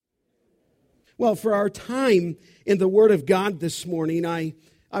Well, for our time in the Word of God this morning, I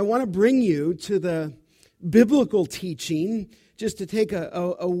want to bring you to the biblical teaching, just to take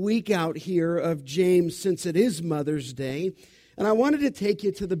a week out here of James since it is Mother's Day. And I wanted to take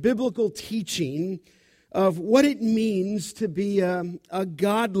you to the biblical teaching of what it means to be a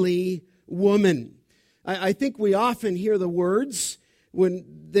godly woman. I think we often hear the words when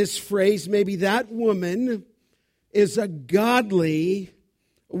this phrase, maybe that woman is a godly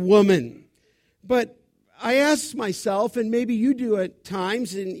woman. But I ask myself, and maybe you do at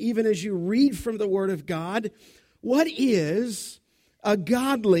times, and even as you read from the Word of God, what is a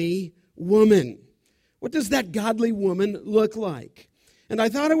godly woman? What does that godly woman look like? And I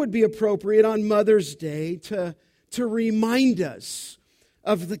thought it would be appropriate on Mother's Day to remind us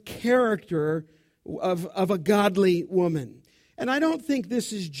of the character of a godly woman. And I don't think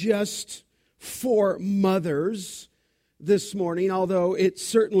this is just for mothers this morning, although it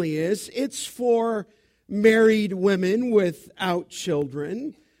certainly is. It's for married women without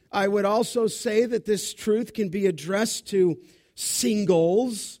children. I would also say that this truth can be addressed to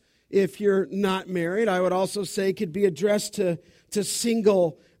singles if you're not married. I would also say it could be addressed to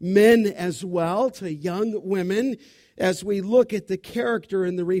single men as well, to young women, as we look at the character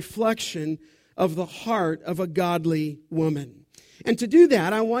and the reflection of the heart of a godly woman. And to do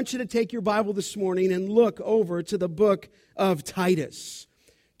that, I want you to take your Bible this morning and look over to the book of Titus.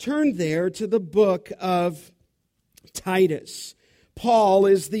 Turn there to the book of Titus. Paul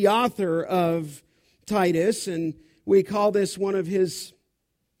is the author of Titus, and we call this one of his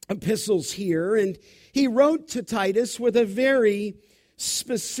epistles here. And he wrote to Titus with a very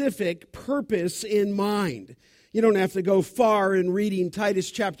specific purpose in mind. You don't have to go far in reading Titus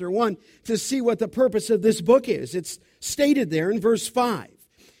chapter 1 to see what the purpose of this book is. It's stated there in verse 5.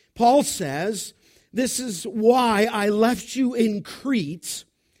 Paul says, "This is why I left you in Crete,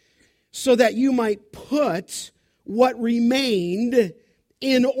 so that you might put what remained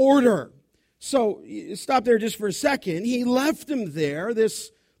in order." So stop there just for a second. He left him there,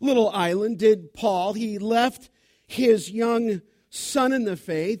 this little island, did Paul. He left his young son in the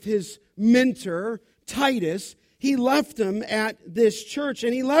faith, his mentor, Titus. He left him at this church,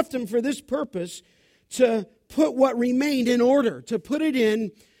 and he left him for this purpose, to put what remained in order, to put it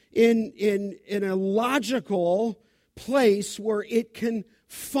in a logical place where it can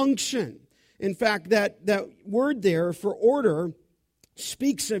function. In fact, that word there for order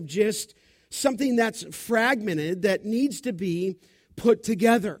speaks of just something that's fragmented that needs to be put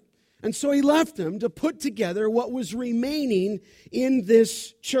together. And so he left them to put together what was remaining in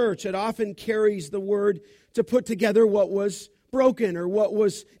this church. It often carries the word to put together what was broken or what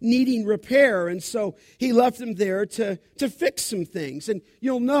was needing repair. And so he left them there to fix some things. And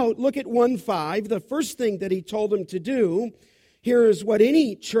you'll note, look at 1:5, the first thing that he told them to do, here is what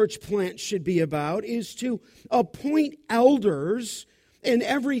any church plant should be about, is to appoint elders in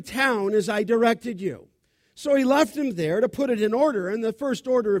every town as I directed you. So he left them there to put it in order, and the first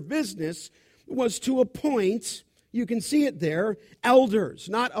order of business was to appoint, you can see it there, elders.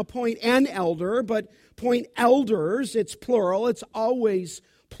 Not appoint an elder, but appoint elders. It's plural. It's always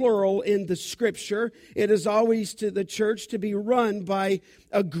plural in the Scripture. It is always to the church to be run by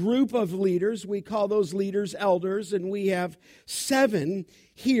a group of leaders. We call those leaders elders, and we have 7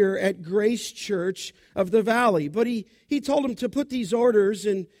 here at Grace Church of the Valley. But he told them to put these elders,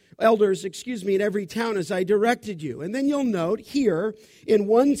 in every town as I directed you. And then you'll note here in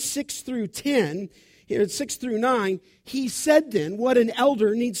 1:6 through 10, here at 6 through 9, he said then what an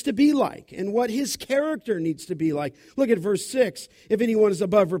elder needs to be like and what his character needs to be like. Look at verse 6. If anyone is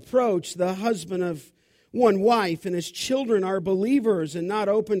above reproach, the husband of one wife, and his children are believers and not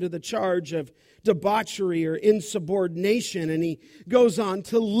open to the charge of debauchery or insubordination. And he goes on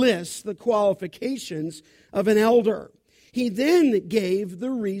to list the qualifications of an elder. He then gave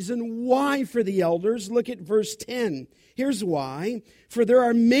the reason why for the elders. Look at verse 10. Here's why. For there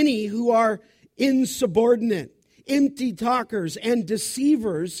are many who are insubordinate, empty talkers, and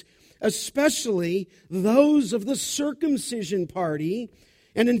deceivers, especially those of the circumcision party.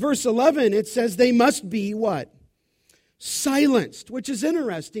 And in verse 11, it says they must be what? Silenced, which is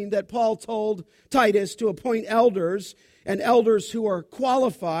interesting that Paul told Titus to appoint elders, and elders who are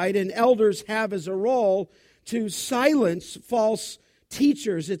qualified, and elders have as a role to silence false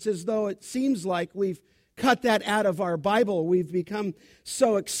teachers. It's as though it seems like we've cut that out of our Bible. We've become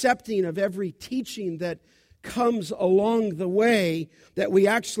so accepting of every teaching that comes along the way, that we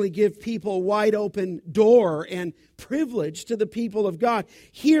actually give people wide open door and privilege to the people of God.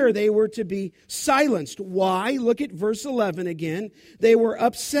 Here they were to be silenced. Why? Look at verse 11 again. They were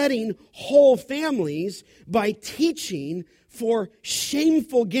upsetting whole families by teaching for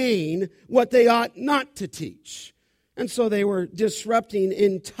shameful gain what they ought not to teach. And so they were disrupting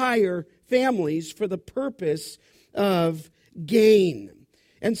entire families for the purpose of gain.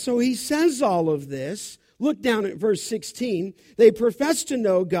 And so he says all of this. Look down at verse 16. They profess to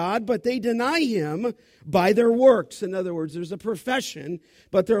know God, but they deny him by their works. In other words, there's a profession,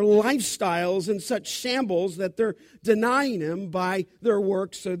 but their lifestyles in such shambles that they're denying him by their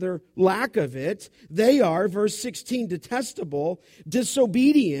works or their lack of it. They are, verse 16, detestable,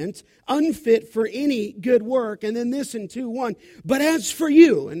 disobedient, unfit for any good work. And then this in 2:1. But as for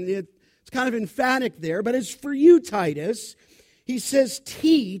you, and it's kind of emphatic there, but as for you, Titus, he says,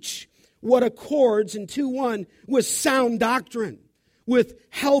 teach what accords in 2:1 with sound doctrine, with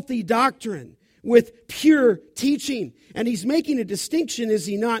healthy doctrine, with pure teaching. And he's making a distinction, is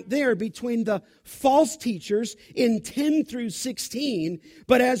he not there, between the false teachers in 10 through 16.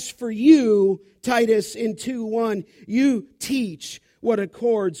 But as for you, Titus, in 2:1, you teach what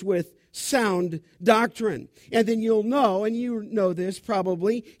accords with sound doctrine. And then you'll know, and you know this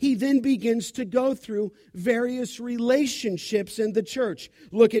probably, he then begins to go through various relationships in the church.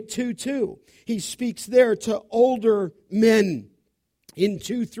 Look at 2:2. He speaks there to older men. In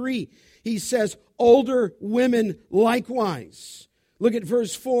 2:3, he says, older women likewise. Look at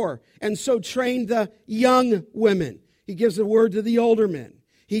verse 4. And so train the young women. He gives a word to the older men.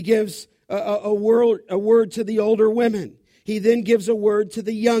 He gives a word to the older women. He then gives a word to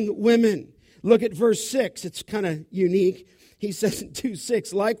the young women. Look at verse 6. It's kind of unique. He says in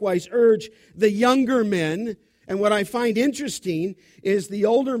 2:6, likewise urge the younger men. And what I find interesting is the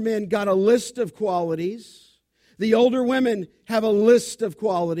older men got a list of qualities. The older women have a list of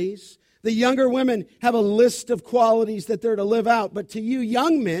qualities. The younger women have a list of qualities that they're to live out. But to you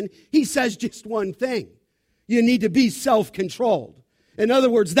young men, he says just one thing. You need to be self-controlled. In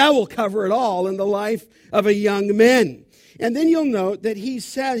other words, that will cover it all in the life of a young man. And then you'll note that he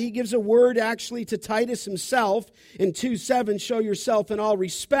gives a word actually to Titus himself in 2:7, show yourself in all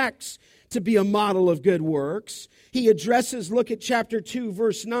respects to be a model of good works. He addresses, look at chapter 2,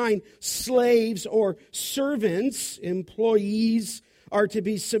 verse 9, slaves or servants, employees, are to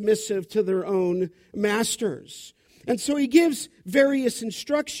be submissive to their own masters. And so he gives various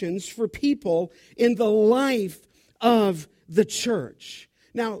instructions for people in the life of the church.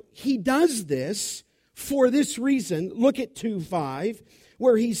 Now, he does this for this reason. Look at 2:5,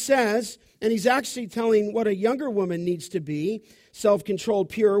 where he says, and he's actually telling what a younger woman needs to be: self-controlled,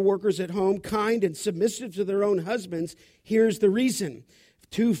 pure, workers at home, kind, and submissive to their own husbands. Here's the reason.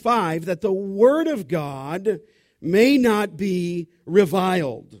 2:5, that the word of God may not be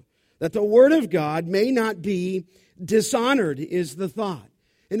reviled. That the word of God may not be dishonored is the thought.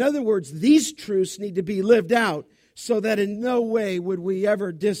 In other words, these truths need to be lived out so that in no way would we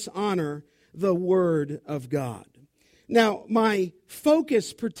ever dishonor the word of God. Now, my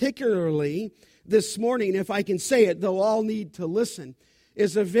focus particularly this morning, if I can say it, though all need to listen,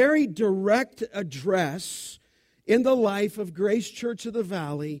 is a very direct address in the life of Grace Church of the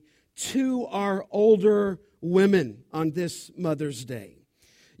Valley to our older women on this Mother's Day.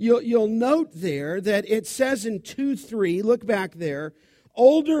 You'll note there that it says in 2:3, look back there,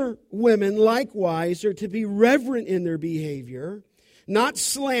 older women likewise are to be reverent in their behavior, not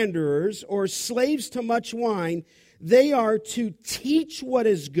slanderers or slaves to much wine. They are to teach what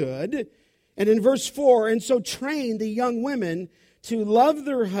is good. And in verse 4, and so train the young women to love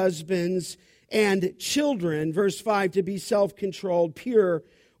their husbands and children. Verse 5, to be self-controlled, pure,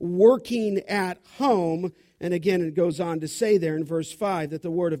 working at home. And again, it goes on to say there in verse 5 that the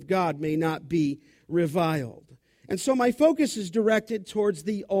word of God may not be reviled. And so my focus is directed towards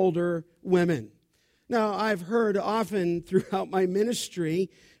the older women. Now, I've heard often throughout my ministry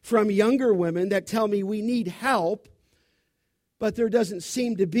from younger women that tell me we need help, but there doesn't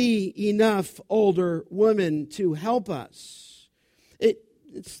seem to be enough older women to help us.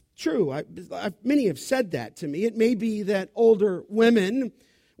 It's true. Many have said that to me. It may be that older women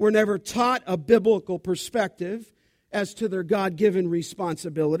were never taught a biblical perspective as to their God-given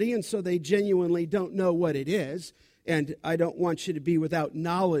responsibility, and so they genuinely don't know what it is. And I don't want you to be without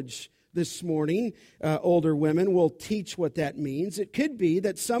knowledge this morning. Older women will teach what that means. It could be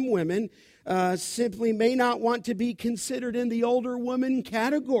that some women simply may not want to be considered in the older woman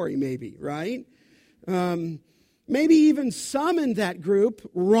category, maybe, right? Maybe even some in that group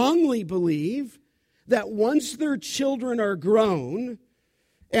wrongly believe that once their children are grown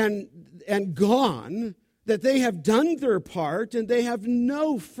and gone, that they have done their part and they have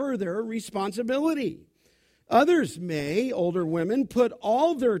no further responsibility. Others may, older women, put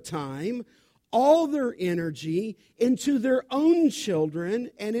all their time, all their energy into their own children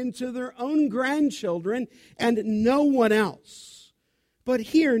and into their own grandchildren and no one else. But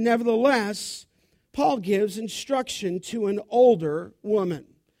here, nevertheless, Paul gives instruction to an older woman.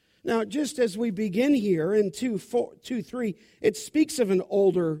 Now, just as we begin here in 2:3, it speaks of an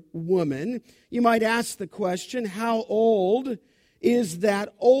older woman. You might ask the question, how old is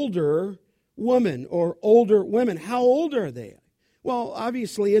that older woman or older women? How old are they? Well,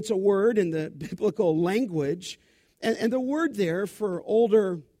 obviously, it's a word in the biblical language. And the word there for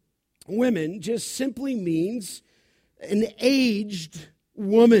older women just simply means an aged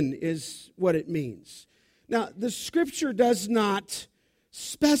woman is what it means. Now, the Scripture does not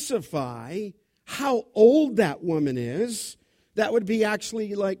specify how old that woman is. That would be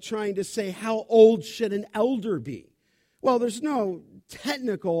actually like trying to say, how old should an elder be? Well, there's no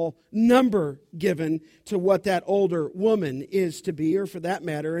technical number given to what that older woman is to be, or for that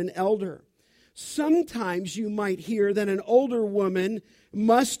matter, an elder. Sometimes you might hear that an older woman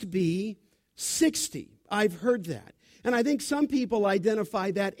must be 60. I've heard that. And I think some people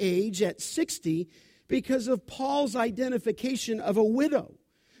identify that age at 60 because of Paul's identification of a widow.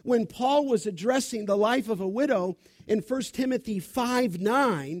 When Paul was addressing the life of a widow in 1 Timothy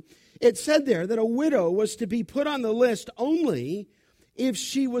 5:9, it said there that a widow was to be put on the list only if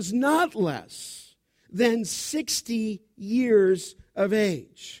she was not less than 60 years of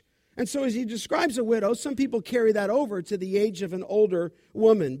age. And so as he describes a widow, some people carry that over to the age of an older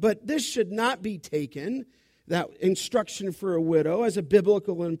woman. But this should not be taken, that instruction for a widow, as a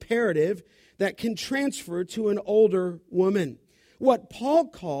biblical imperative that can transfer to an older woman. What Paul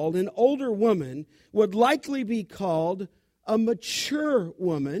called an older woman would likely be called a mature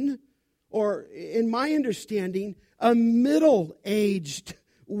woman, or in my understanding, a middle-aged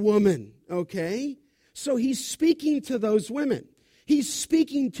woman, okay? So he's speaking to those women. He's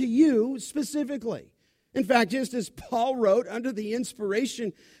speaking to you specifically. In fact, just as Paul wrote under the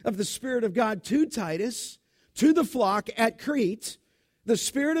inspiration of the Spirit of God to Titus, to the flock at Crete, the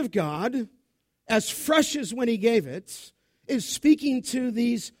Spirit of God, as fresh as when he gave it, is speaking to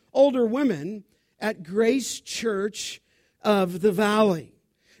these older women at Grace Church of the Valley.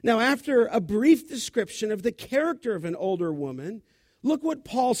 Now, after a brief description of the character of an older woman, look what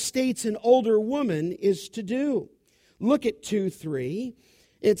Paul states an older woman is to do. Look at 2:3.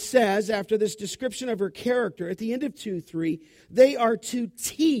 It says, after this description of her character, at the end of 2:3, they are to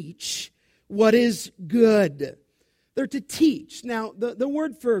teach what is good. They're to teach. Now, the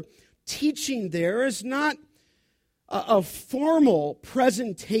word for teaching there is not a formal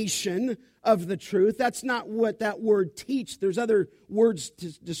presentation of the truth. That's not what that word teach. There's other words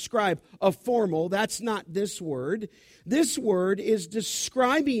to describe a formal. That's not this word. This word is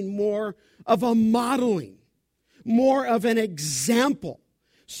describing more of a modeling, more of an example.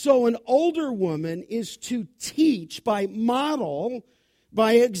 So an older woman is to teach by model,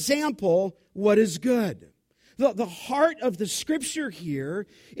 by example, what is good. The heart of the Scripture here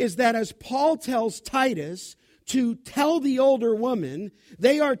is that as Paul tells Titus to tell the older woman,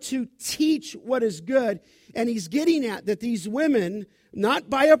 they are to teach what is good. And he's getting at that these women, not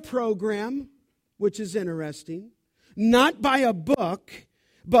by a program, which is interesting, not by a book,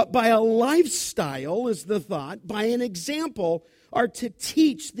 but by a lifestyle is the thought, by an example, are to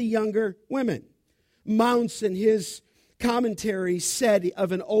teach the younger women. Mounce in his commentary said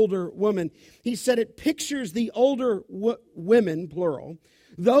of an older woman, he said it pictures the older women, plural,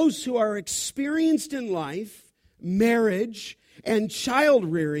 those who are experienced in life, marriage, and child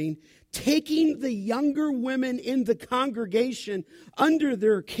rearing, taking the younger women in the congregation under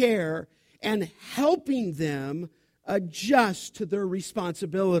their care and helping them adjust to their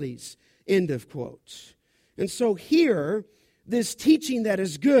responsibilities. End of quote. And so here, this teaching that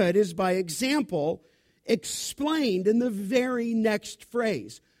is good is by example explained in the very next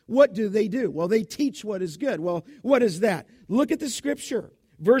phrase. What do? Well, they teach what is good. Well, what is that? Look at the Scripture.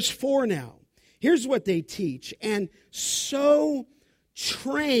 Verse 4 now. Here's what they teach. And so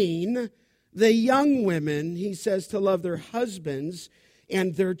train the young women, he says, to love their husbands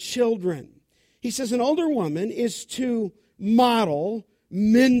and their children. He says an older woman is to model,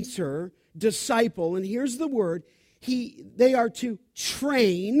 mentor, disciple. And here's the word. They are to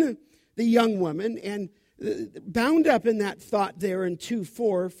train the young woman. And bound up in that thought there in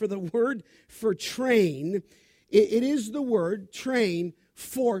 2:4, for the word for train, it is the word train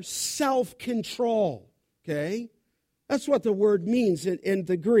for self-control, okay? That's what the word means in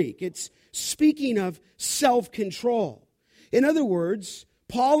the Greek. It's speaking of self-control. In other words,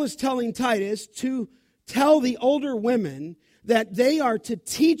 Paul is telling Titus to tell the older women that they are to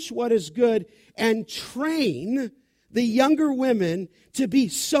teach what is good and train the younger women to be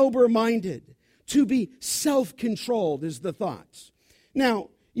sober-minded, to be self-controlled is the thoughts. Now,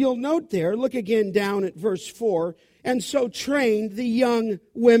 you'll note there, look again down at verse 4, and so trained the young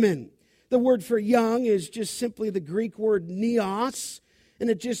women. The word for young is just simply the Greek word neos, and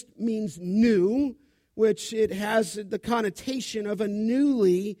it just means new, which it has the connotation of a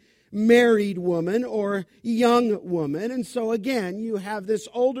newly married woman or young woman. And so again, you have this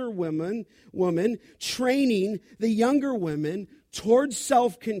older woman training the younger women towards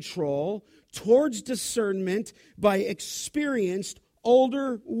self-control, towards discernment by experienced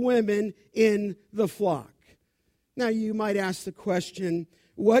older women in the flock. Now you might ask the question,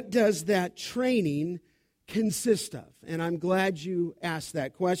 what does that training consist of? And I'm glad you asked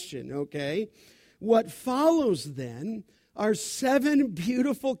that question, okay? What follows then are 7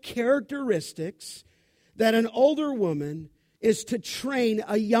 beautiful characteristics that an older woman is to train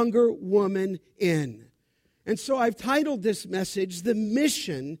a younger woman in. And so I've titled this message, The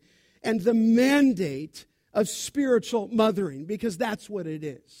Mission and the Mandate of Spiritual Mothering, because that's what it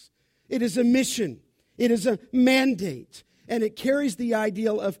is. It is a mission. It is a mandate. And it carries the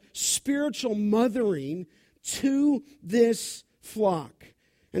ideal of spiritual mothering to this flock.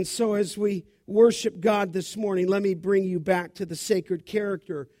 And so as we worship God this morning, let me bring you back to the sacred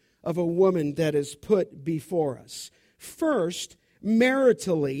character of a woman that is put before us. First,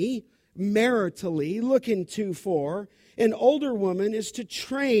 maritally, look in 2:4, an older woman is to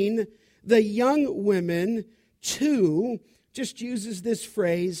train the young women to, just uses this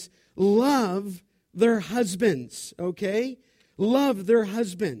phrase, love their husbands, okay? Love their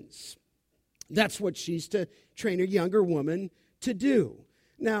husbands. That's what she's to train a younger woman to do.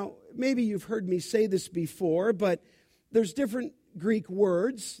 Now, maybe you've heard me say this before, but there's different Greek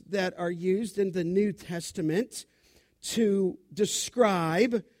words that are used in the New Testament to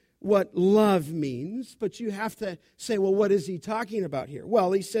describe what love means. But you have to say, well, what is he talking about here?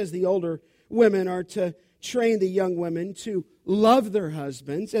 Well, he says the older women are to train the young women to love their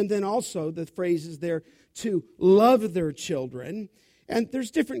husbands. And then also the phrase is there to love their children. And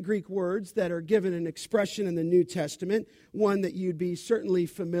there's different Greek words that are given an expression in the New Testament. One that you'd be certainly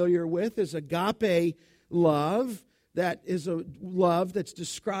familiar with is agape love. That is a love that's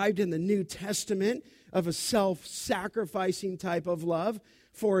described in the New Testament of a self-sacrificing type of love.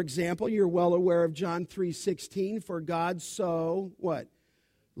 For example, you're well aware of John 3:16, for God so, what?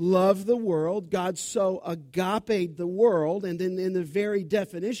 Loved the world. God so agaped the world. And then in the very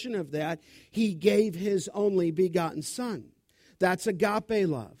definition of that, he gave his only begotten Son. That's agape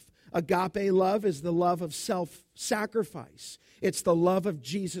love. Agape love is the love of self-sacrifice. It's the love of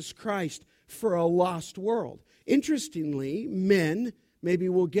Jesus Christ for a lost world. Interestingly, men, maybe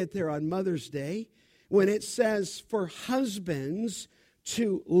we'll get there on Mother's Day, when it says for husbands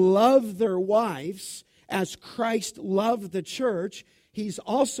to love their wives as Christ loved the church, he's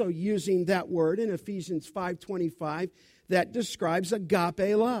also using that word in Ephesians 5:25 that describes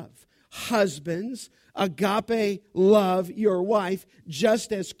agape love. Husbands, agape love your wife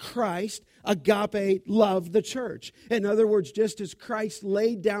just as Christ agape loved the church. In other words, just as Christ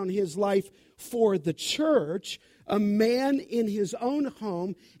laid down his life for the church, a man in his own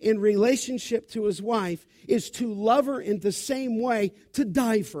home in relationship to his wife is to love her in the same way, to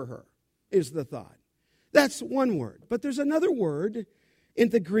die for her, is the thought. That's one word. But there's another word in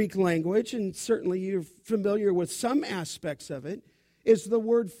the Greek language, and certainly you're familiar with some aspects of it, is the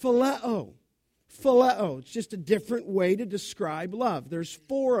word phileo. Phileo. It's just a different way to describe love. There's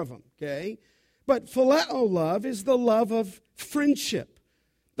 4 of them, okay? But phileo love is the love of friendship,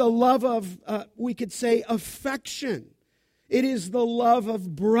 the love of, we could say, affection. It is the love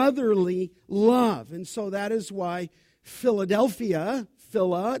of brotherly love. And so that is why Philadelphia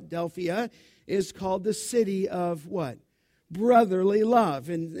is called the city of what? Brotherly love,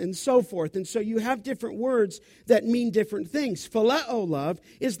 and so forth. And so you have different words that mean different things. Phileo love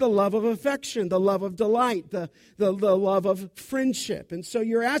is the love of affection, the love of delight, the love of friendship. And so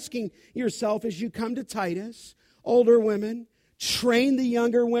you're asking yourself as you come to Titus, older women, train the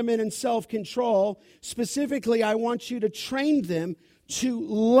younger women in self-control. Specifically, I want you to train them to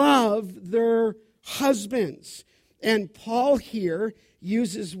love their husbands. And Paul here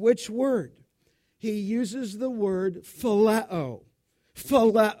uses which word? He uses the word phileo.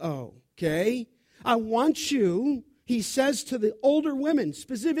 Phileo, okay? I want you, he says to the older women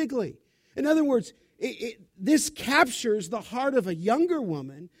specifically. In other words, this captures the heart of a younger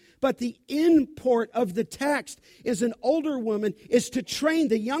woman, but the import of the text is an older woman is to train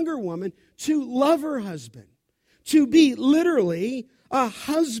the younger woman to love her husband, to be literally a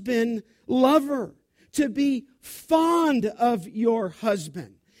husband lover, to be fond of your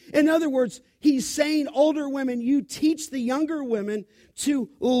husband. In other words, he's saying, older women, you teach the younger women to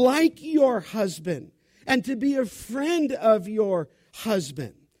like your husband and to be a friend of your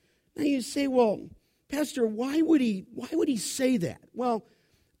husband. Now you say, well, Pastor, why would he say that? Well,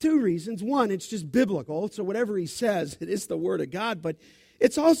 two reasons. One, it's just biblical, so whatever he says, it is the Word of God. But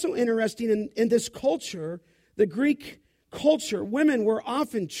it's also interesting in this culture, the Greek culture, women were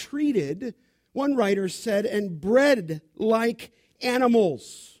often treated, one writer said, and bred like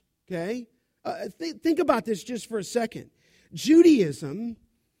animals. Okay? Think about this just for a second. Judaism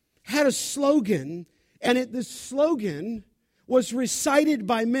had a slogan, and this slogan was recited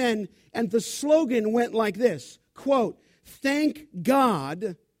by men, and the slogan went like this, quote, "Thank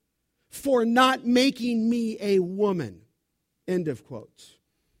God for not making me a woman," end of quotes.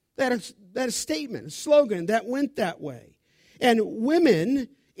 That a statement, a slogan that went that way. And women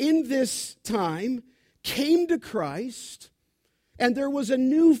in this time came to Christ, and there was a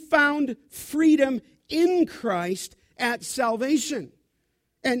newfound freedom in Christ at salvation.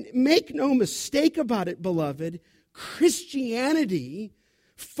 And make no mistake about it, beloved, Christianity,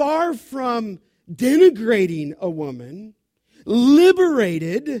 far from denigrating a woman,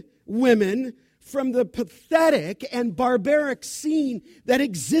 liberated women from the pathetic and barbaric scene that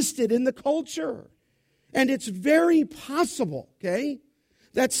existed in the culture. And it's very possible, okay,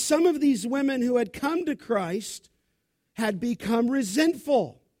 that some of these women who had come to Christ had become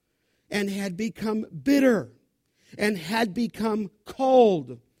resentful and had become bitter and had become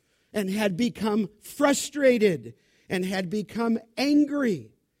cold and had become frustrated and had become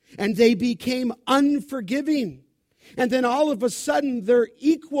angry, and they became unforgiving. And then all of a sudden they're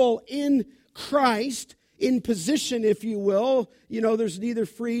equal in Christ, in position, if you will. You know, there's neither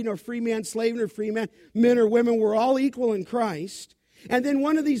free nor free man, slave nor free man, men or women, we're all equal in Christ. And then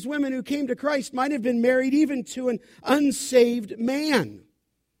one of these women who came to Christ might have been married even to an unsaved man.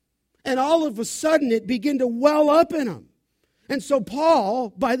 And all of a sudden it began to well up in them. And so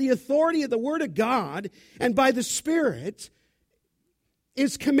Paul, by the authority of the Word of God and by the Spirit,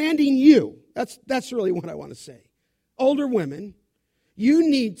 is commanding you. That's really what I want to say. Older women, you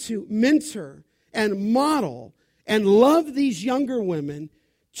need to mentor and model and love these younger women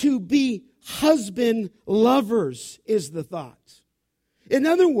to be husband lovers, is the thought. In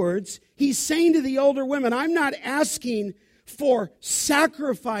other words, he's saying to the older women, I'm not asking for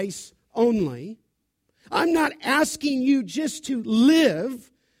sacrifice only. I'm not asking you just to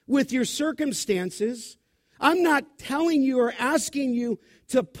live with your circumstances. I'm not telling you or asking you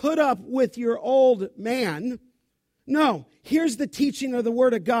to put up with your old man. No, here's the teaching of the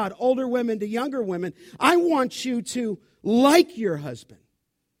Word of God, older women to younger women. I want you to like your husband.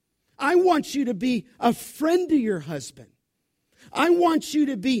 I want you to be a friend to your husband. I want you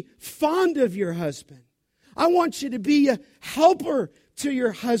to be fond of your husband. I want you to be a helper to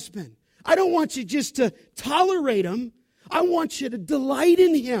your husband. I don't want you just to tolerate him. I want you to delight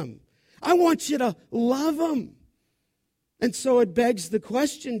in him. I want you to love him. And so it begs the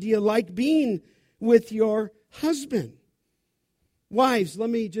question, do you like being with your husband? Wives, let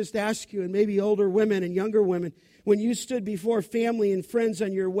me just ask you, and maybe older women and younger women, when you stood before family and friends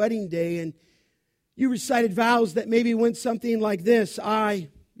on your wedding day and you recited vows that maybe went something like this: I,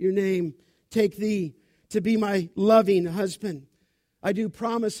 your name, take thee to be my loving husband. I do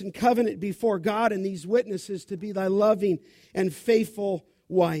promise and covenant before God and these witnesses to be thy loving and faithful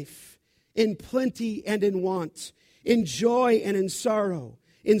wife, in plenty and in want, in joy and in sorrow,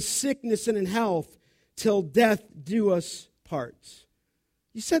 in sickness and in health, till death do us part.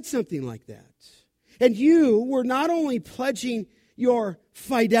 You said something like that. And you were not only pledging your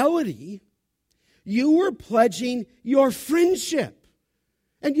fidelity, you were pledging your friendship.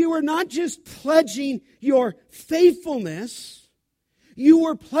 And you were not just pledging your faithfulness, you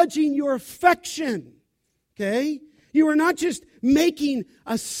were pledging your affection. Okay? You were not just making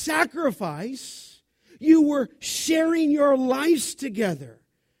a sacrifice, you were sharing your lives together.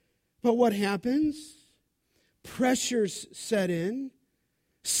 But what happens? Pressures set in,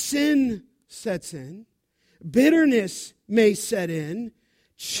 sin sets in, bitterness may set in,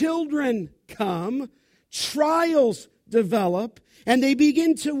 children come, trials develop, and they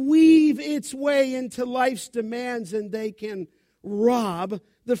begin to weave its way into life's demands, and they can rob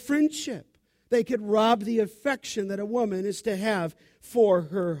the friendship. They could rob the affection that a woman is to have for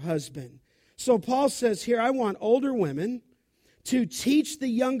her husband. So Paul says here, I want older women to teach the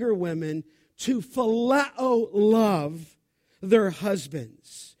younger women to phileo love their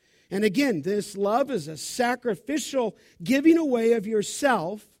husbands. And again, this love is a sacrificial giving away of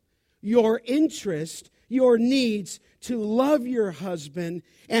yourself, your interest, your needs to love your husband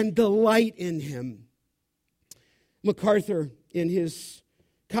and delight in him. MacArthur, in his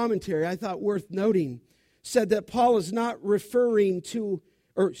commentary, I thought worth noting, said that Paul is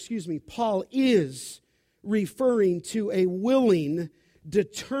referring to a willing,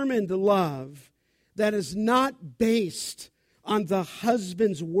 determined love that is not based on the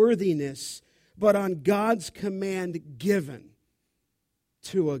husband's worthiness, but on God's command given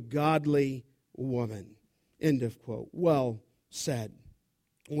to a godly woman. End of quote. Well said.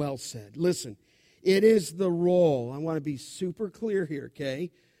 Well said. Listen, it is the role, I want to be super clear here,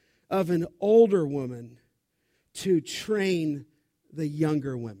 okay, of an older woman to train the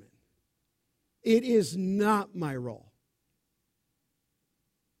younger women. It is not my role.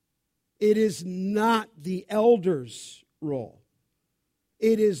 It is not the elder's role.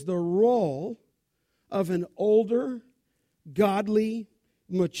 It is the role of an older, godly,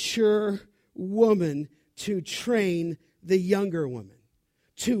 mature woman to train the younger woman,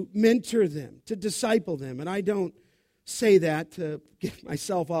 to mentor them, to disciple them. And I don't say that to get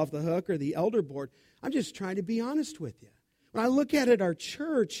myself off the hook or the elder board. I'm just trying to be honest with you. When I look at our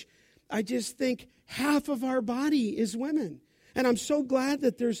church, I just think half of our body is women. And I'm so glad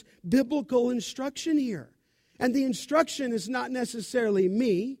that there's biblical instruction here. And the instruction is not necessarily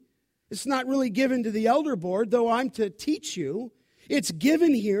me. It's not really given to the elder board, though I'm to teach you. It's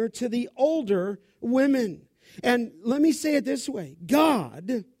given here to the older women. And let me say it this way.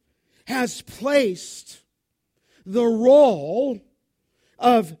 God has placed the role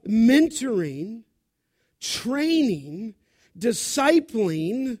of mentoring, training,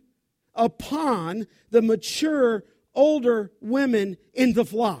 discipling upon the mature older women in the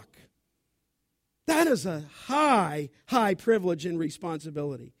flock. That is a high, high privilege and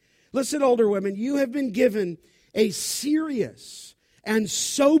responsibility. Listen, older women, you have been given a serious and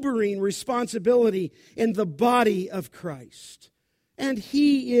sobering responsibility in the body of Christ. And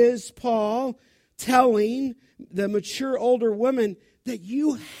he is, Paul, telling the mature older women that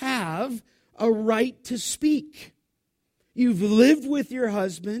you have a right to speak. You've lived with your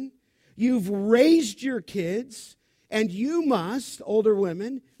husband, you've raised your kids, and you must, older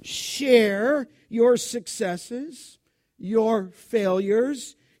women, share your successes, your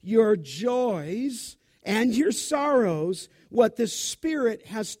failures, your joys, and your sorrows, what the Spirit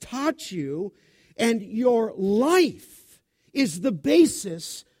has taught you, and your life is the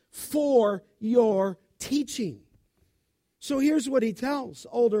basis for your teaching. So here's what he tells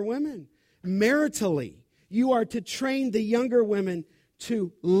older women. Maritally, you are to train the younger women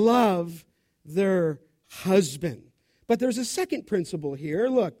to love their husband. But there's a second principle here.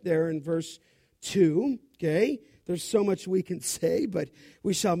 Look there in verse 2, okay? There's so much we can say, but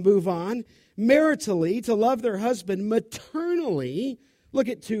we shall move on. Maritally, to love their husband. Maternally, look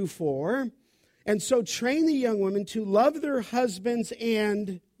at 2:4. And so train the young women to love their husbands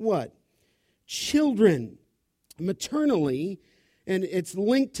and what? Children. Maternally, and it's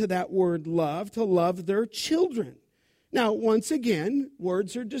linked to that word love, to love their children. Now, once again,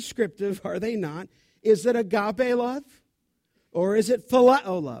 words are descriptive, are they not? Is it agape love? Or is it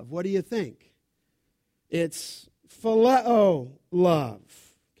phileo love? What do you think? It's phileo love,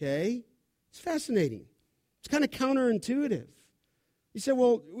 okay? It's fascinating. It's kind of counterintuitive. You say,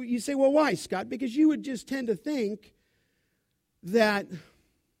 well, why, Scott? Because you would just tend to think that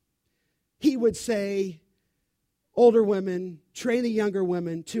he would say, older women, train the younger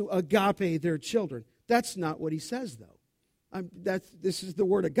women to agape their children. That's not what he says, though. This is the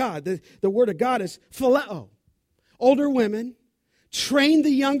Word of God. The Word of God is phileo. Older women, train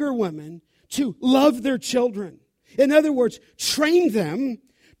the younger women to love their children. In other words, train them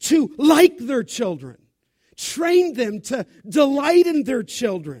to like their children. Train them to delight in their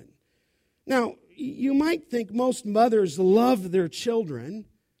children. Now, you might think most mothers love their children.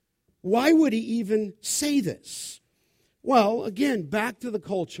 Why would he even say this? Well, again, back to the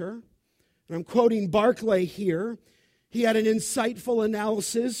culture. And I'm quoting Barclay here. He had an insightful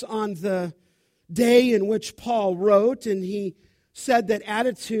analysis on the day in which Paul wrote, and he said that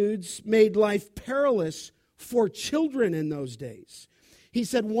attitudes made life perilous for children in those days. He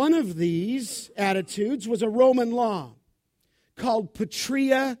said one of these attitudes was a Roman law called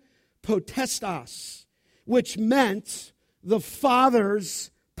patria potestas, which meant the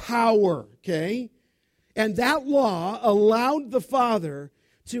father's power, okay? And that law allowed the father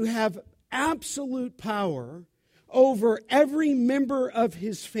to have absolute power over every member of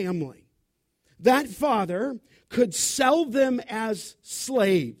his family. That father could sell them as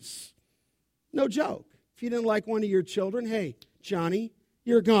slaves. No joke. If you didn't like one of your children, hey, Johnny,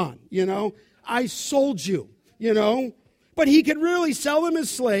 you're gone, I sold you, But he could really sell them as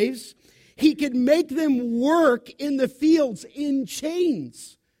slaves. He could make them work in the fields in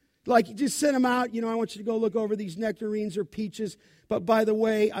chains. Like, you just send them out, I want you to go look over these nectarines or peaches, but by the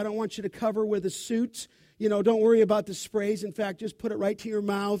way, I don't want you to cover with a suit. Don't worry about the sprays. In fact, just put it right to your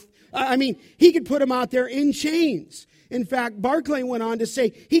mouth. He could put them out there in chains. In fact, Barclay went on to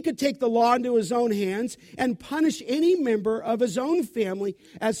say he could take the law into his own hands and punish any member of his own family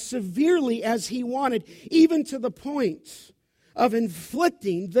as severely as he wanted, even to the point of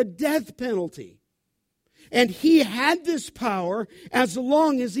inflicting the death penalty. And he had this power as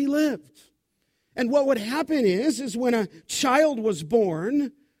long as he lived. And what would happen is when a child was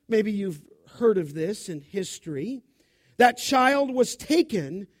born, maybe you've heard of this in history, that child was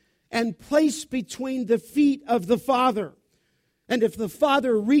taken and placed between the feet of the father. And if the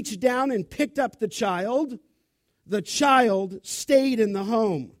father reached down and picked up the child stayed in the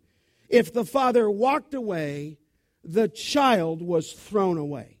home. If the father walked away, the child was thrown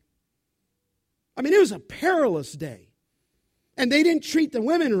away. It was a perilous day. And they didn't treat the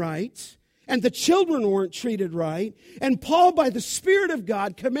women right. And the children weren't treated right. And Paul, by the Spirit of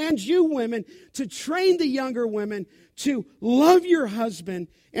God, commands you women to train the younger women to love your husband.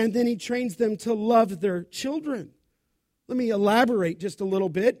 And then he trains them to love their children. Let me elaborate just a little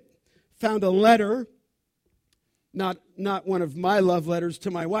bit. Found a letter, not one of my love letters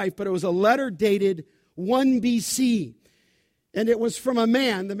to my wife, but it was a letter dated 1 BC. And it was from a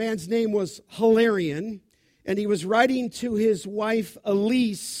man. The man's name was Hilarion. And he was writing to his wife,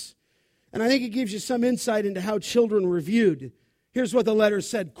 Elise. And I think it gives you some insight into how children were viewed. Here's what the letter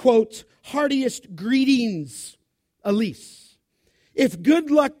said, quote, "Heartiest greetings, Elise. If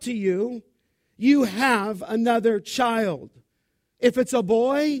good luck to you, you have another child. If it's a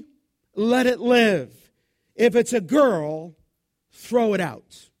boy, let it live. If it's a girl, throw it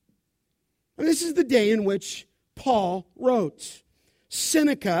out." And this is the day in which Paul wrote.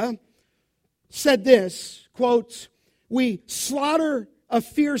 Seneca said this, quote, "We slaughter a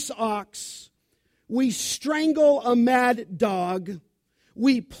fierce ox, we strangle a mad dog,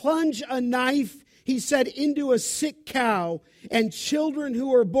 we plunge a knife," he said, "into a sick cow, and children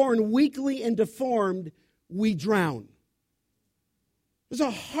who are born weakly and deformed, we drown." It's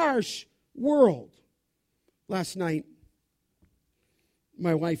a harsh world. Last night,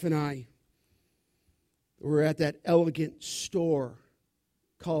 my wife and I were at that elegant store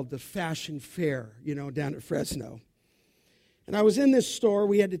called the Fashion Fair, down at Fresno. And I was in this store.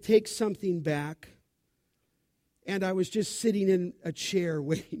 We had to take something back. And I was just sitting in a chair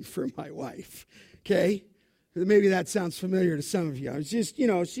waiting for my wife. Okay? Maybe that sounds familiar to some of you. I was just, I'm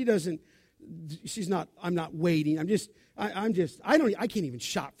not waiting. I can't even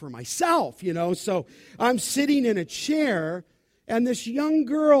shop for myself, So I'm sitting in a chair, and this young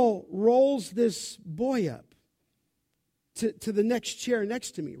girl rolls this boy up to the next chair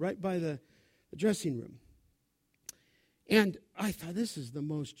next to me, right by the dressing room. And I thought, this is the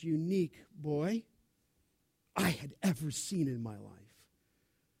most unique boy I had ever seen in my life.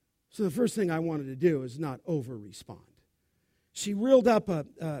 So the first thing I wanted to do is not over-respond. She reeled up a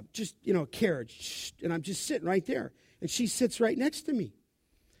carriage, and I'm just sitting right there. And she sits right next to me.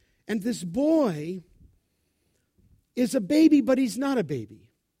 And this boy is a baby, but he's not a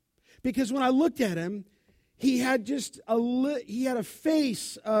baby. Because when I looked at him, he had a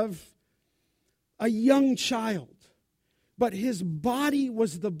face of a young child. But his body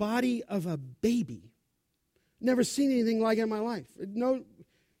was the body of a baby. Never seen anything like it in my life. No,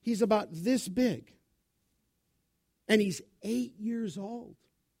 he's about this big. And he's 8 years old.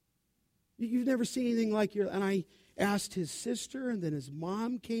 You've never seen anything like and I asked his sister, and then his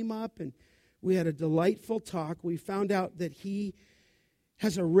mom came up, and we had a delightful talk. We found out that he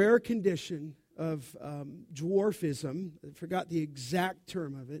has a rare condition of dwarfism. I forgot the exact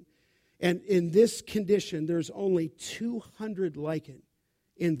term of it. And in this condition, there's only 200 like it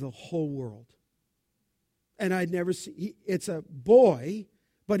in the whole world. And I'd never seen, it's a boy,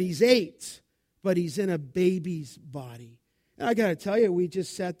 but he's 8, but he's in a baby's body. And I got to tell you, we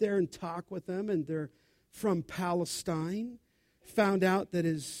just sat there and talked with them, and they're from Palestine. Found out that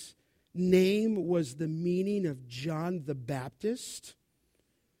his name was the meaning of John the Baptist.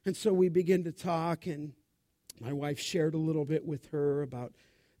 And so we began to talk, and my wife shared a little bit with her about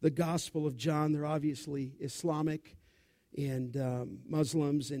the Gospel of John. They're obviously Islamic and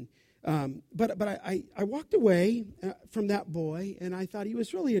Muslims. But I walked away from that boy, and I thought he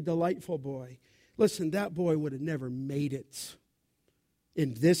was really a delightful boy. Listen, that boy would have never made it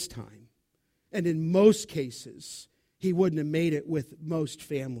in this time. And in most cases, he wouldn't have made it with most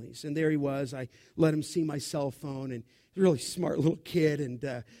families. And there he was. I let him see my cell phone, and he's a really smart little kid,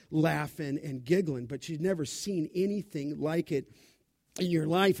 and laughing and giggling. But you've never seen anything like it in your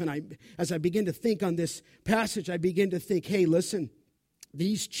life. And as I begin to think on this passage, I begin to think, hey, listen,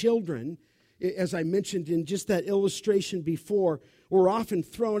 These children, as I mentioned in just that illustration before, were often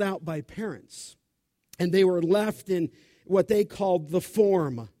thrown out by parents. And they were left in what they called the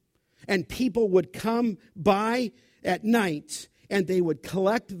form. And people would come by at night, and they would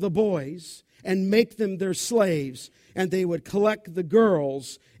collect the boys and make them their slaves. And they would collect the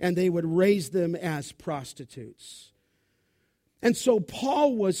girls, and they would raise them as prostitutes. And so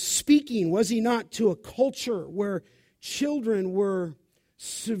Paul was speaking, was he not, to a culture where children were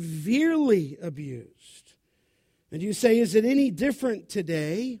severely abused. And you say, is it any different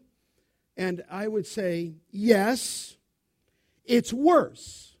today? And I would say, yes, it's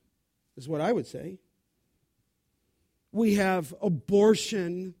worse, is what I would say. We have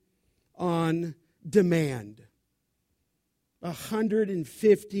abortion on demand.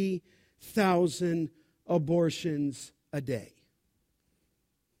 150,000 abortions a day.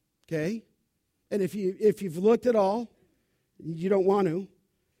 Okay? And if you've looked at all, you don't want to,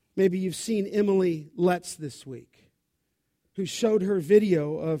 maybe you've seen Emily Letts this week, who showed her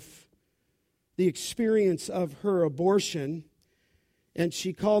video of the experience of her abortion, and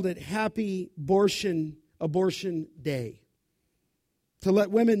she called it Happy Abortion Day, to let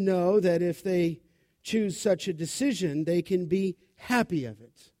women know that if they choose such a decision, they can be happy of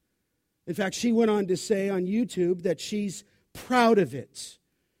it. In fact, she went on to say on YouTube that she's proud of it.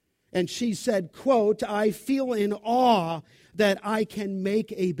 And she said, quote, I feel in awe that I can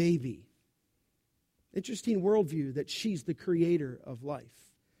make a baby. Interesting worldview that she's the creator of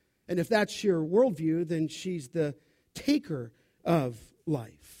life. And if that's your worldview, then she's the taker of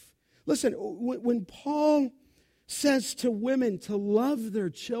life. Listen, when Paul says to women to love their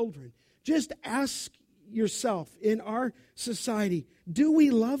children, just ask yourself, in our society, do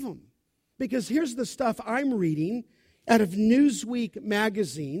we love them? Because here's the stuff I'm reading out of Newsweek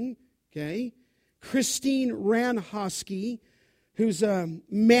magazine, okay? Christine Ranhosky, who's a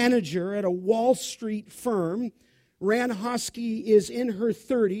manager at a Wall Street firm. Ranhosky is in her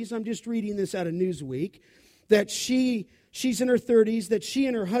 30s. I'm just reading this out of Newsweek. That she's in her 30s, that she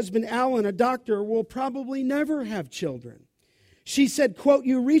and her husband, Alan, a doctor, will probably never have children. She said, quote,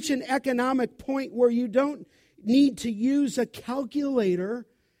 you reach an economic point where you don't need to use a calculator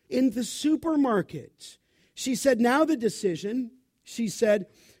in the supermarket. She said, now the decision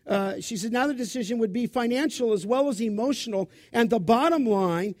would be financial as well as emotional, and the bottom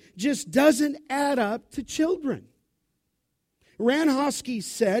line just doesn't add up to children. Ranhosky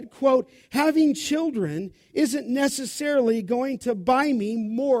said, quote, having children isn't necessarily going to buy me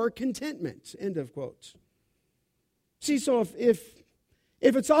more contentment, end of quote. See, so if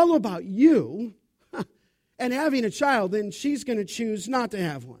it's all about you and having a child, then she's going to choose not to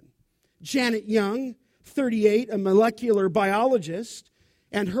have one. Janet Young, 38, a molecular biologist,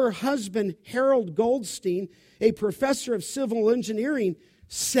 and her husband, Harold Goldstein, a professor of civil engineering,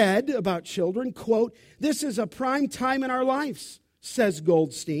 said about children, quote, this is a prime time in our lives, says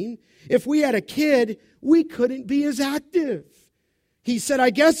Goldstein. If we had a kid, we couldn't be as active. He said,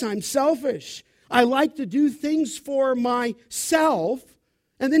 I guess I'm selfish. I like to do things for myself.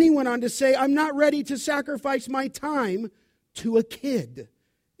 And then he went on to say, I'm not ready to sacrifice my time to a kid.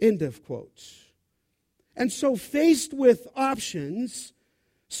 End of quote. And so faced with options,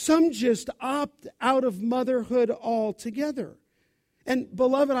 some just opt out of motherhood altogether. And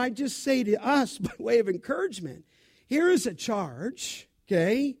beloved, I just say to us, by way of encouragement, here is a charge,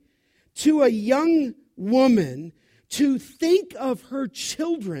 okay, to a young woman to think of her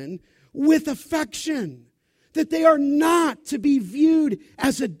children with affection, that they are not to be viewed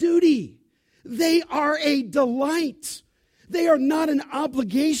as a duty. They are a delight. They are not an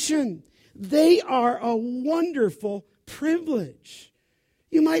obligation. They are a wonderful privilege.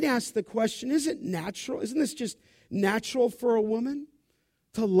 You might ask the question, isn't this just natural for a woman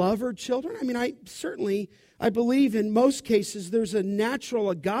to love her children? I mean, I believe in most cases there's a natural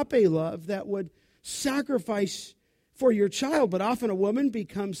agape love that would sacrifice for your child, but often a woman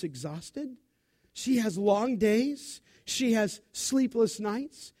becomes exhausted. She has long days. She has sleepless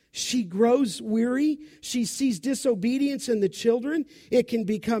nights. She grows weary. She sees disobedience in the children. It can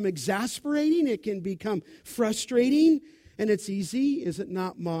become exasperating. It can become frustrating. And it's easy, is it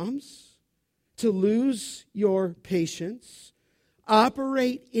not, moms, to lose your patience,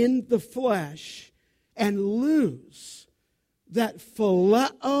 operate in the flesh, and lose that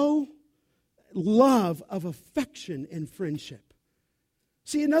phileo love of affection and friendship.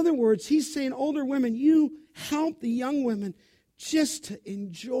 See, in other words, he's saying, older women, you help the young women just to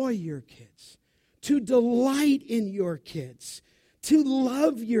enjoy your kids, to delight in your kids, to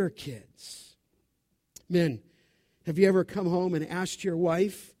love your kids. Men, have you ever come home and asked your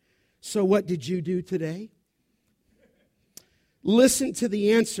wife, so what did you do today? Listen to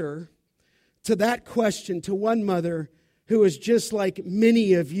the answer to that question to one mother who is just like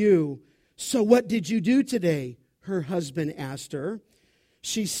many of you. So what did you do today? Her husband asked her.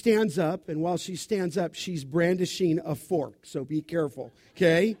 She stands up, and while she stands up, she's brandishing a fork. So be careful,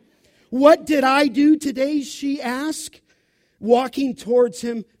 okay? What did I do today? She asked, walking towards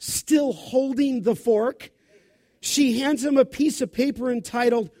him, still holding the fork. She hands him a piece of paper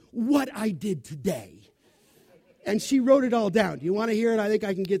entitled, What I Did Today. And she wrote it all down. Do you want to hear it? I think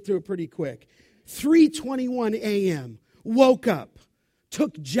I can get through it pretty quick. 3:21 a.m., woke up,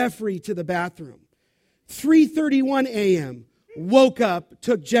 took Jeffrey to the bathroom. 3:31 a.m., woke up,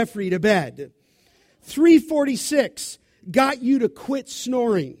 took Jeffrey to bed. 3:46, got you to quit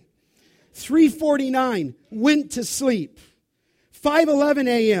snoring. 3:49, went to sleep. 5:11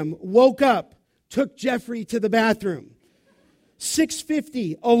 a.m., woke up, took Jeffrey to the bathroom.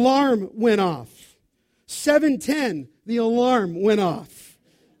 6:50, alarm went off. 7:10, the alarm went off.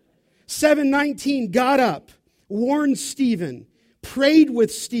 7:19, got up, warned Stephen, prayed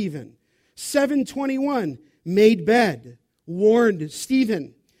with Stephen. 7:21, made bed, warned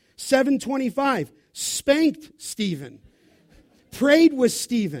Stephen. 7:25, spanked Stephen, prayed with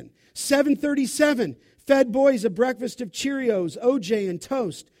Stephen. 7:37, fed boys a breakfast of Cheerios, OJ, and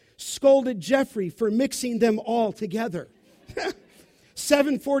toast. Scolded Jeffrey for mixing them all together.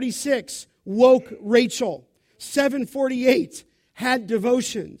 7:46, woke Rachel. 7:48, had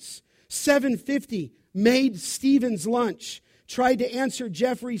devotions. 7:50, made Stephen's lunch. Tried to answer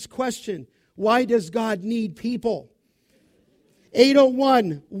Jeffrey's question, why does God need people?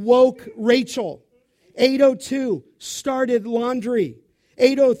 8:01, woke Rachel. 8:02, started laundry.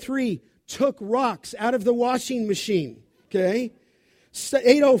 8:03, took rocks out of the washing machine. Okay?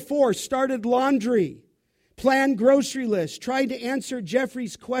 8:04, started laundry. Planned grocery list. Tried to answer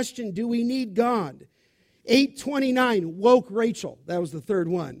Jeffrey's question, do we need God? 8:29, woke Rachel. That was the third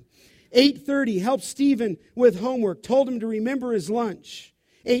one. 8:30, helped Stephen with homework. Told him to remember his lunch.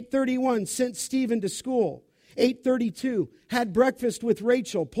 8:31, sent Stephen to school. 8:32, had breakfast with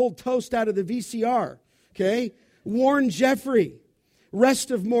Rachel. Pulled toast out of the VCR. Okay? Warned Jeffrey.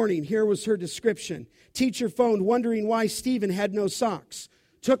 Rest of morning, here was her description. Teacher phoned wondering why Stephen had no socks.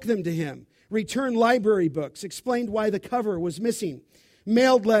 Took them to him. Returned library books. Explained why the cover was missing.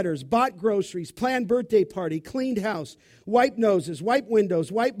 Mailed letters. Bought groceries. Planned birthday party. Cleaned house. Wiped noses. Wiped windows.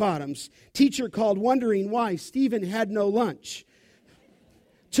 Wiped bottoms. Teacher called wondering why Stephen had no lunch.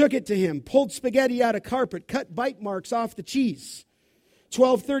 Took it to him. Pulled spaghetti out of carpet. Cut bite marks off the cheese.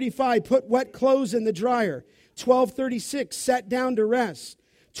 12:35, put wet clothes in the dryer. 12:36, sat down to rest.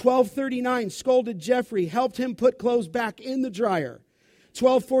 12:39, scolded Jeffrey, helped him put clothes back in the dryer.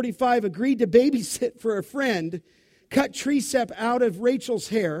 12:45, agreed to babysit for a friend, cut tree sap out of Rachel's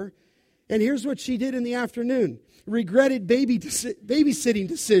hair. And here's what she did in the afternoon. Regretted babysitting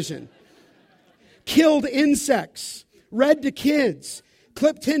decision. Killed insects. Read to kids.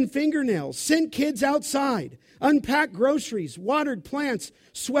 Clipped 10 fingernails. Sent kids outside. Unpacked groceries. Watered plants.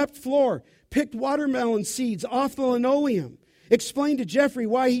 Swept floor. Picked watermelon seeds off the linoleum. Explained to Jeffrey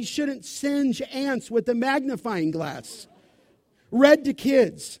why he shouldn't singe ants with a magnifying glass. Read to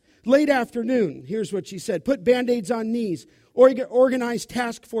kids. Late afternoon, here's what she said. Put Band-Aids on knees. Organized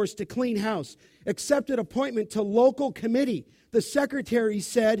task force to clean house. Accepted appointment to local committee. The secretary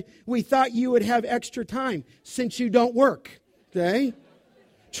said, we thought you would have extra time since you don't work. Okay?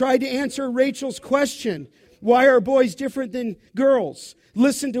 Tried to answer Rachel's question. Why are boys different than girls?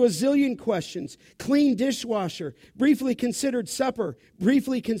 Listened to a zillion questions. Clean dishwasher. Briefly considered supper.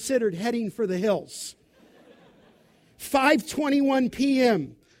 Briefly considered heading for the hills. 5:21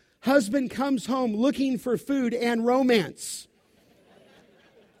 p.m. Husband comes home looking for food and romance.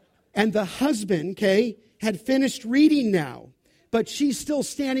 And the husband, okay, had finished reading now. But she's still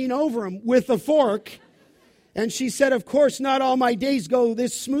standing over him with a fork. And she said, of course, not all my days go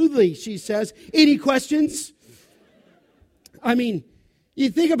this smoothly, she says. Any questions? I mean, you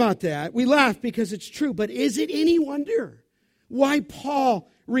think about that. We laugh because it's true. But is it any wonder why Paul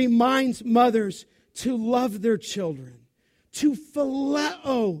reminds mothers to love their children, to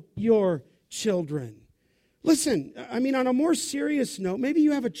phileo your children? Listen, I mean, on a more serious note, maybe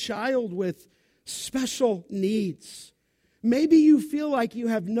you have a child with special needs. Maybe you feel like you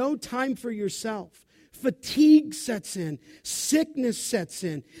have no time for yourself. Fatigue sets in, sickness sets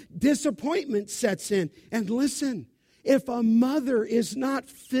in, disappointment sets in. And listen, if a mother is not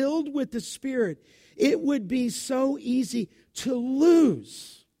filled with the Spirit, it would be so easy to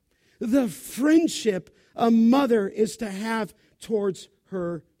lose the friendship a mother is to have towards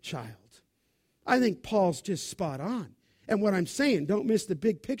her child. I think Paul's just spot on. And what I'm saying, don't miss the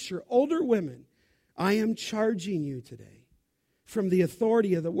big picture. Older women, I am charging you today. from the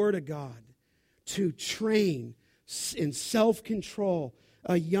authority of the Word of God to train in self-control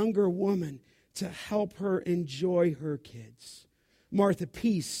a younger woman to help her enjoy her kids. Martha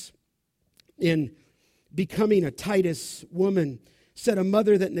Peace, in Becoming a Titus Woman, said a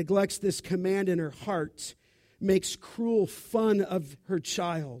mother that neglects this command in her heart makes cruel fun of her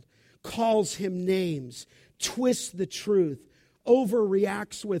child, calls him names, twists the truth,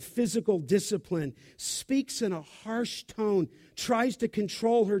 overreacts with physical discipline, speaks in a harsh tone, tries to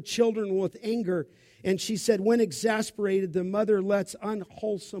control her children with anger. And she said, when exasperated, the mother lets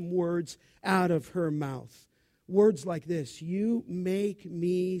unwholesome words out of her mouth. Words like this: "You make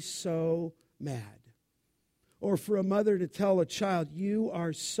me so mad." Or for a mother to tell a child, "You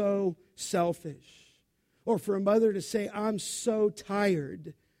are so selfish." Or for a mother to say, "I'm so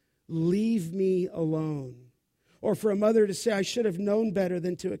tired. Leave me alone." Or for a mother to say, "I should have known better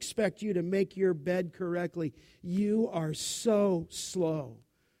than to expect you to make your bed correctly. You are so slow."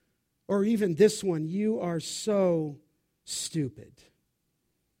 Or even this one, "You are so stupid."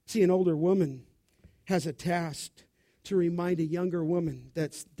 See, an older woman has a task to remind a younger woman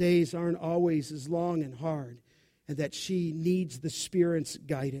that days aren't always as long and hard, and that she needs the Spirit's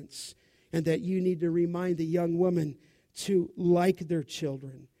guidance, and that you need to remind the young woman to like their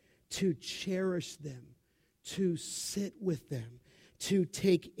children, to cherish them, to sit with them, to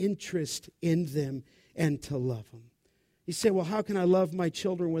take interest in them, and to love them. You say, well, how can I love my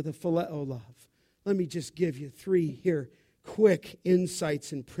children with a phileo love? Let me just give you 3 here quick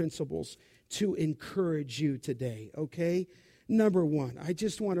insights and principles to encourage you today, okay? Number 1, I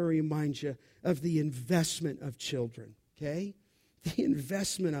just want to remind you of the investment of children, okay? The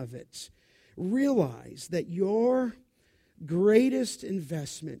investment of it. Realize that your greatest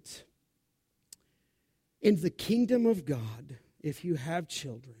investment in the kingdom of God, if you have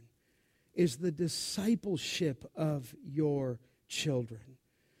children, is the discipleship of your children.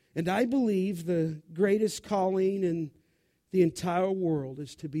 And I believe the greatest calling in the entire world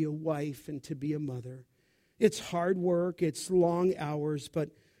is to be a wife and to be a mother. It's hard work, it's long hours,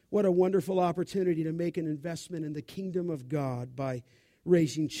 but what a wonderful opportunity to make an investment in the kingdom of God by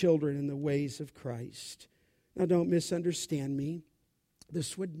raising children in the ways of Christ. Now, don't misunderstand me.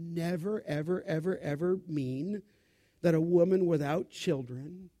 This would never, ever, ever, ever mean that a woman without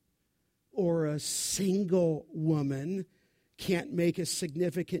children or a single woman can't make a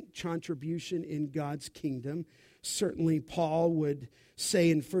significant contribution in God's kingdom. Certainly, Paul would say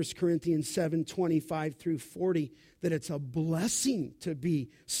in 1 Corinthians 7:25 through 40 that it's a blessing to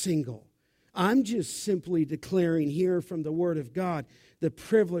be single. I'm just simply declaring here from the Word of God the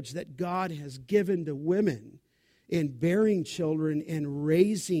privilege that God has given to women in bearing children and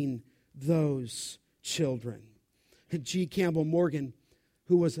raising those children. G. Campbell Morgan,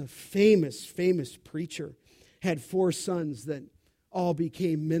 who was a famous preacher, had 4 sons that all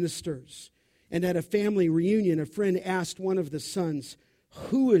became ministers. And at a family reunion, a friend asked one of the sons,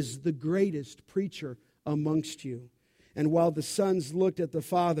 "Who is the greatest preacher amongst you?" And while the sons looked at the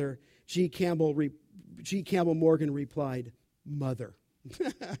father, G. Campbell Morgan replied, "Mother."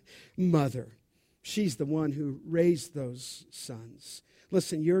 Mother. She's the one who raised those sons.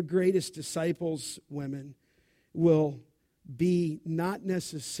 Listen, your greatest disciples, women, will be not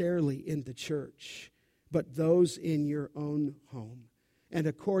necessarily in the church, but those in your own home. And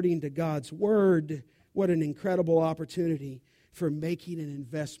according to God's word, what an incredible opportunity for making an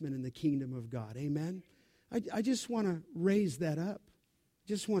investment in the kingdom of God. Amen? I just want to raise that up.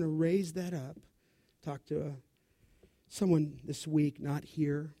 Talk to someone this week, not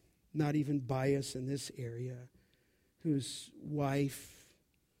here, not even by us in this area, whose wife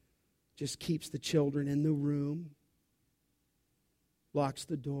just keeps the children in the room, locks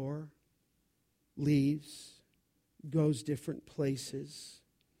the door, leaves, goes different places.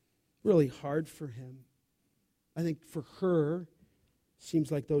 Really hard for him. I think for her,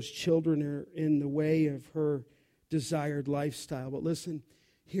 seems like those children are in the way of her desired lifestyle. But listen,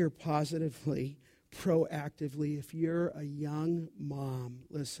 here positively, proactively, if you're a young mom,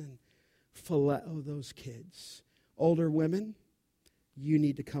 listen, phileo those kids. Older women, you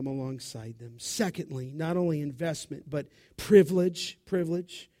need to come alongside them. Secondly, not only investment, but privilege.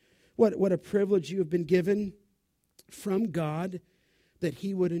 What a privilege you have been given from God, that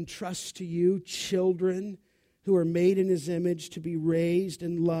He would entrust to you children who are made in His image to be raised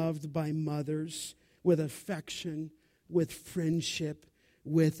and loved by mothers with affection, with friendship,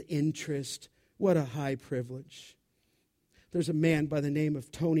 with interest. What a high privilege. There's a man by the name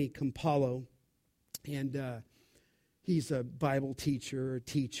of Tony Campolo, and he's a Bible teacher,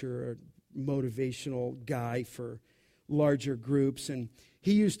 a motivational guy for larger groups. And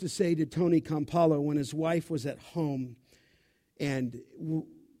he used to say to Tony Campolo when his wife was at home and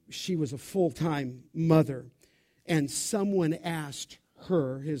she was a full-time mother. And someone asked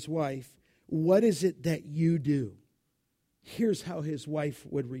her, his wife, "What is it that you do?" Here's how his wife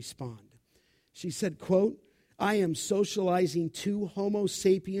would respond. She said, quote, "I am socializing two Homo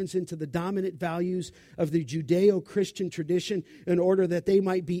sapiens into the dominant values of the Judeo-Christian tradition in order that they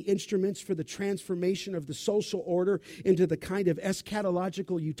might be instruments for the transformation of the social order into the kind of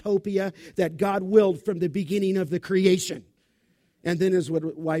eschatological utopia that God willed from the beginning of the creation." And then his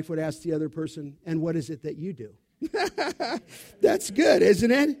wife would ask the other person, "And what is it that you do?" That's good,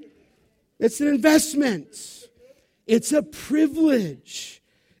 isn't it? It's an investment. It's a privilege.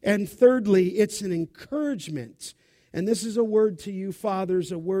 And thirdly, it's an encouragement. And this is a word to you,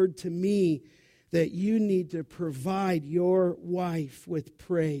 fathers, a word to me, that you need to provide your wife with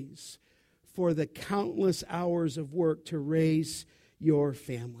praise for the countless hours of work to raise your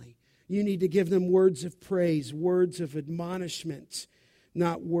family. You need to give them words of praise, words of admonishment,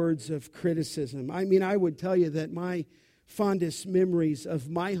 not words of criticism. I mean, I would tell you that my fondest memories of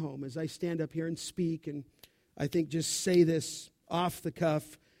my home, as I stand up here and speak, and I think just say this off the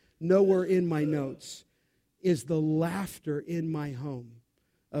cuff, nowhere in my notes, is the laughter in my home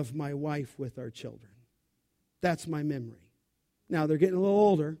of my wife with our children. That's my memory. Now, they're getting a little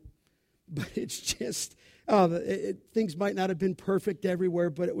older, but it's just, things might not have been perfect everywhere,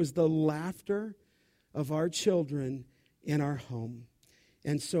 but it was the laughter of our children in our home.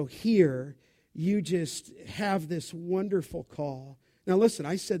 And so here, you just have this wonderful call. Now listen,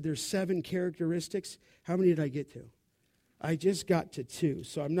 I said there's 7 characteristics. How many did I get to? I just got to 2,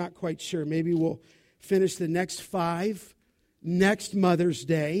 so I'm not quite sure. Maybe we'll finish the next 5 next Mother's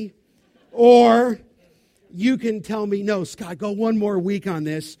Day. Or you can tell me, "No, Scott, go one more week on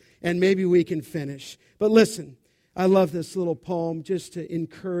this, and maybe we can finish." But listen, I love this little poem just to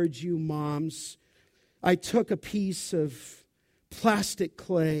encourage you moms. I took a piece of plastic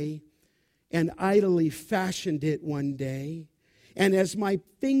clay and idly fashioned it one day. And as my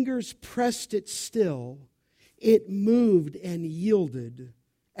fingers pressed it still, it moved and yielded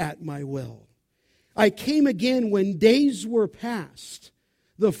at my will. I came again when days were past.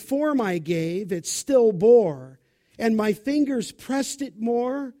 The form I gave, it still bore. And my fingers pressed it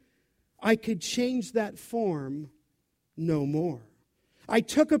more. I could change that form no more. I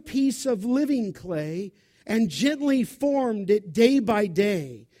took a piece of living clay and gently formed it day by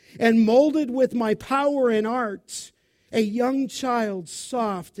day, and molded with my power and art a young child's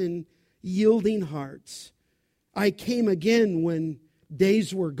soft and yielding heart. I came again when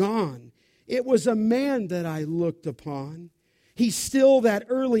days were gone. It was a man that I looked upon. He still that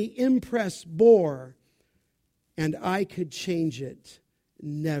early impress bore, and I could change it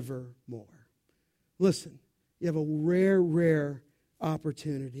nevermore. Listen, you have a rare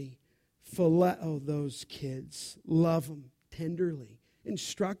opportunity. Phileo those kids. Love them tenderly.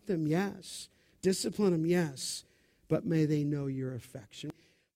 Instruct them, yes. Discipline them, yes. But may they know your affection.